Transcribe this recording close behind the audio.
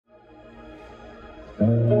So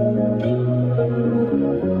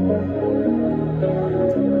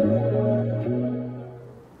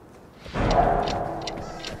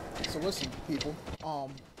listen, people.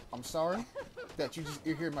 I'm sorry that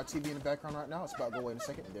you're hearing my TV in the background right now. It's about to go away in a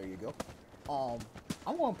second. There you go.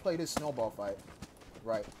 I'm gonna play this snowball fight,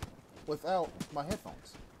 right, without my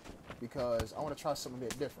headphones because I want to try something a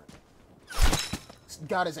bit different.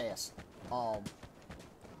 Got his ass.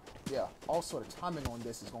 Yeah. Also, the timing on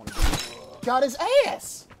this is going to be got his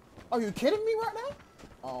ass. Are you kidding me right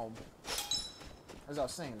now? As I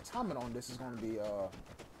was saying, the timing on this is going to be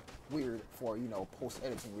weird for post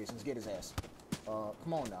editing reasons. Get his ass.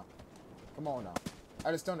 Come on now. Come on now.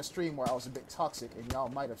 I just done a stream where I was a bit toxic, and y'all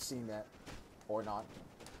might have seen that or not.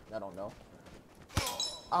 I don't know.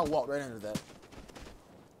 I walked right into that.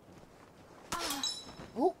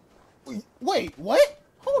 Oh, wait, what?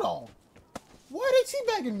 Hold on. Why are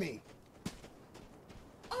they teabagging me?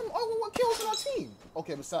 I'm only one kills on my team.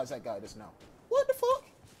 Okay, besides that guy just now. What the fuck?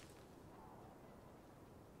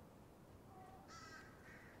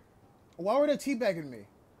 Why were they teabagging me?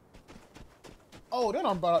 Oh, then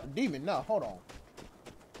I'm about out the demon. No, hold on.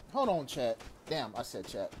 Hold on, chat. Damn, I said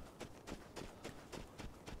chat.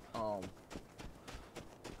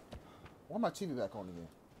 Why my TV back on again?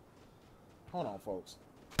 Hold on, folks.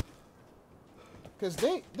 Cause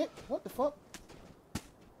they what the fuck?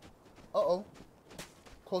 Uh-oh.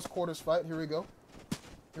 Close quarters fight. Here we go.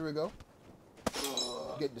 Here we go.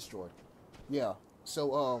 Get destroyed. Yeah.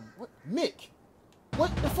 So, what? Mick!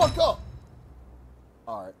 What the fuck up?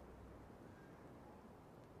 Alright.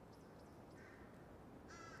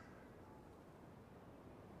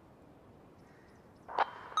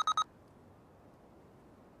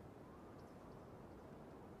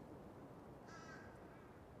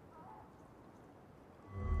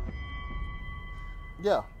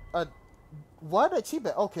 Yeah. Why did they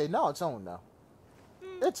teabag? Okay, now it's on now.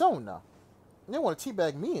 It's on now. They want to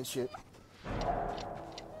teabag me and shit.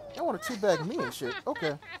 They want to teabag me and shit.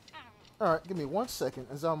 Okay. Alright, give me 1 second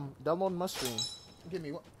as I'm downloading my stream. Give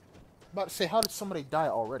me one. About to say, how did somebody die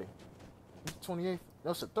already? It's the 28th?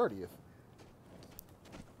 No, it's the 30th.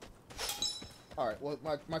 Alright, well,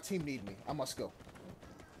 my team need me. I must go.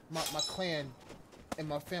 My clan and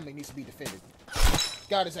my family needs to be defended.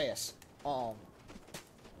 Got his ass.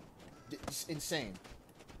 It's insane.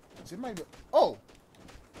 So it might be. Oh!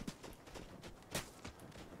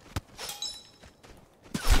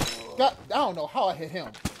 God, I don't know how I hit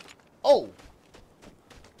him. Oh!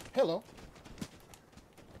 Hello.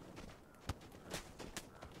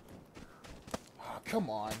 Oh, come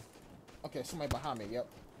on. Okay, somebody behind me, yep.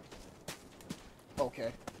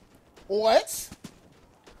 Okay. What?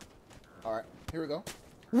 Alright, here we go.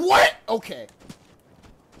 What? Okay.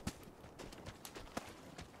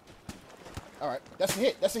 Alright, that's a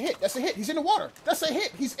hit, that's a hit, that's a hit. He's in the water. That's a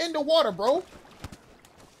hit. He's in the water, bro.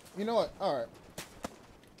 You know what? Alright.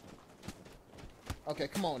 Okay,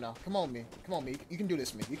 come on now. Come on, me. Come on, me. You can do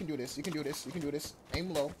this, me. You can do this. You can do this. You can do this.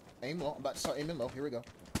 Aim low. Aim low. I'm about to start aiming low. Here we go.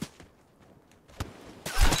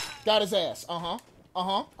 Got his ass. Uh-huh.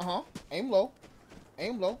 Uh-huh. Uh-huh. Aim low.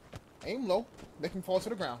 Aim low. Aim low. Make him fall to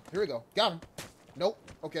the ground. Here we go. Got him. Nope.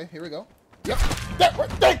 Okay, here we go. Yep.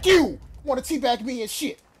 Thank you! Want to teabag me and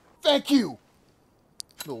shit. Thank you!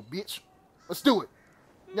 Little bitch. Let's do it.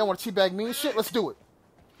 Y'all want to teabag me and shit? Let's do it.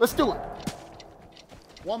 Let's do it.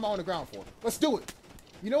 What am I on the ground for? Let's do it.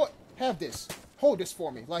 You know what? Have this. Hold this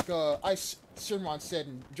for me. Like Ice Shinron said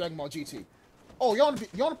in Dragon Ball GT. Oh, y'all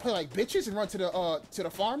wanna play like bitches and run to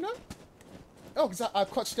the farm now? Oh, because I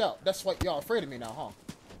clutched out. That's why y'all afraid of me now,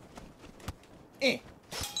 huh?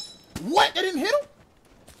 What? That didn't hit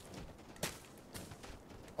him?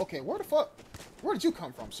 Okay, where the fuck? Where did you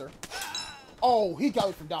come from, sir? Oh, he got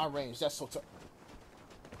me from down range. That's so tough.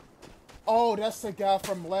 Oh, that's the guy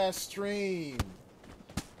from last stream.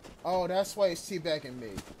 Oh, that's why he's teabagging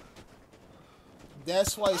me.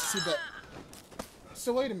 That's why he's teabagging.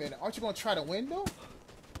 So wait a minute. Aren't you going to try to win, though?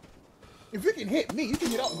 If you can hit me, you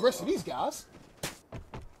can hit out the rest of these guys.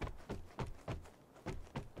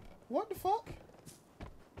 What the fuck?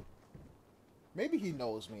 Maybe he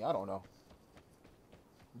knows me. I don't know.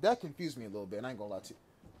 That confused me a little bit, and I ain't gonna lie to you.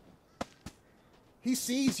 He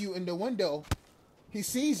sees you in the window. He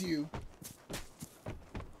sees you.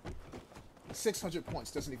 600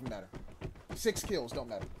 points. Doesn't even matter. 6 kills. Don't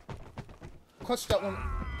matter. Clutch that one.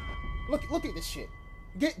 Look at this shit.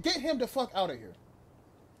 Get him the fuck out of here.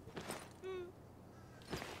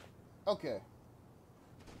 Okay.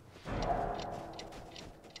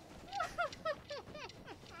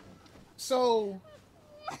 So,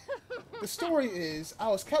 the story is, I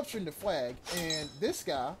was capturing the flag, and this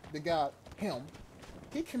guy, him,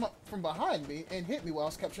 he came up from behind me and hit me while I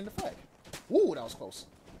was capturing the flag. Ooh, that was close.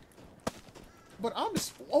 But I'm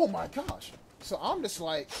just, oh my gosh. So I'm just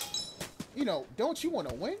like, you know, don't you want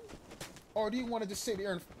to win? Or do you want to just sit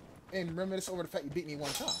there and reminisce over the fact you beat me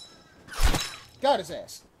one time? Got his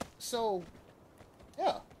ass. So,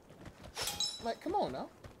 yeah. Like, come on now.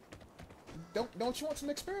 Don't you want some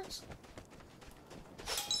experience?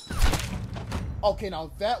 Okay,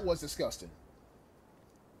 now that was disgusting.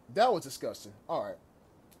 That was disgusting. Alright.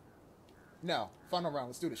 Now, final round.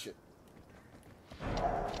 Let's do this shit.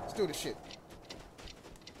 Let's do this shit.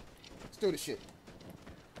 Let's do this shit.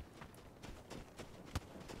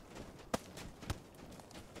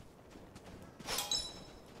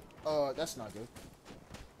 That's not good.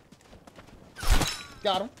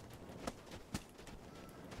 Got him.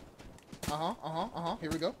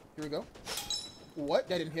 Here we go. Here we go. What?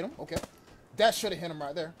 That didn't hit him? Okay. That should have hit him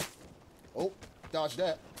right there. Oh, dodge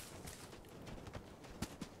that.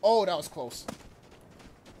 Oh, that was close.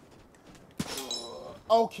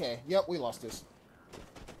 Okay. Yep, we lost this.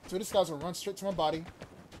 So this guy's gonna run straight to my body.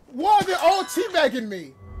 Whoa, they're all teabagging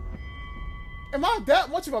me! Am I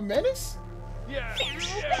that much of a menace? Yeah.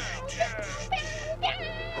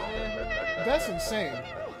 That's insane.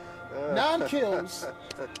 9 kills.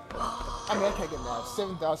 I mean, I can't get mad.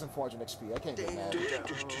 7,400 XP. I can't get mad.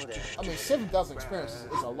 I mean, 7,000 experience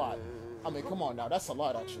is a lot. I mean, come on now. That's a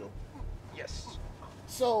lot, actually. Yes.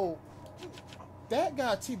 So, that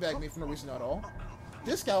guy teabagged me for no reason at all.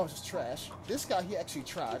 This guy was just trash. This guy, he actually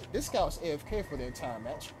tried. This guy was AFK for the entire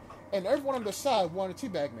match. And everyone on the side wanted to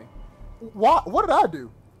teabag me. What did I do?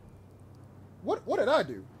 What did I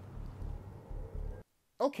do?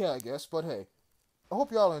 Okay, I guess, but hey. I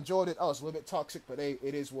hope y'all enjoyed it. I was a little bit toxic, but hey,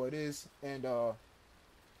 it is what it is. And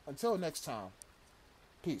until next time,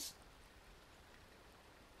 peace.